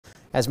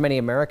As many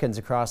Americans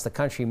across the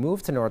country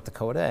move to North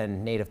Dakota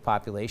and Native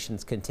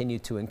populations continue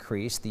to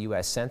increase, the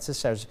U.S.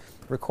 Census has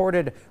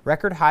recorded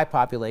record high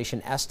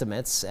population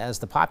estimates. As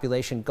the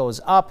population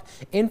goes up,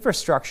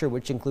 infrastructure,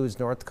 which includes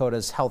North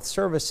Dakota's health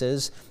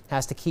services,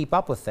 has to keep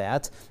up with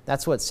that.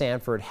 That's what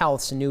Sanford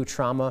Health's new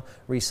trauma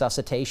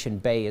resuscitation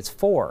bay is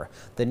for.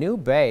 The new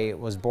bay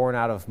was born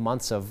out of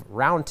months of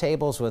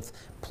roundtables with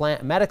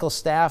medical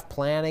staff,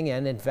 planning,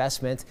 and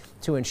investment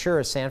to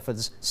ensure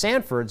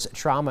Sanford's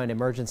trauma and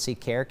emergency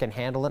care can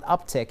handle an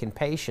uptick in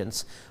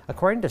patients.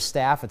 According to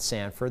staff at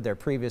Sanford, their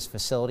previous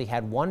facility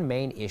had one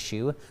main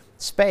issue: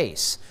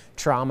 space.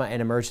 Trauma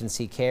and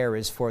emergency care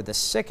is for the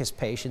sickest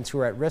patients who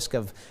are at risk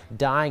of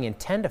dying in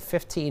 10 to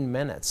 15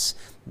 minutes.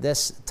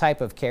 This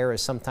type of care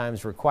is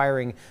sometimes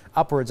requiring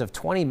upwards of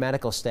 20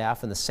 medical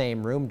staff in the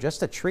same room just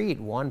to treat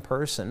one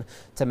person.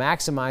 To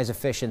maximize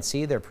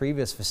efficiency, their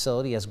previous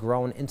facility has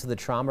grown into the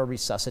trauma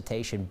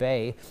resuscitation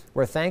bay,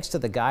 where thanks to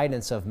the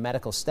guidance of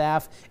medical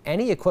staff,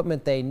 any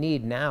equipment they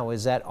need now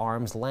is at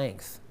arm's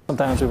length.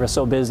 Sometimes we were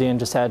so busy and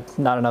just had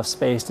not enough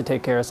space to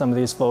take care of some of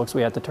these folks.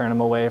 We had to turn them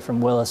away from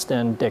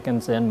Williston,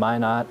 Dickinson,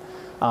 Minot.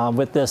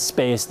 With this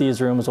space, these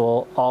rooms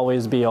will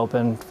always be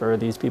open for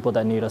these people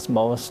that need us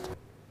most.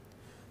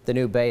 The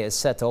new bay is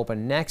set to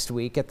open next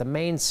week at the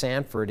main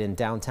Sanford in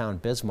downtown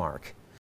Bismarck.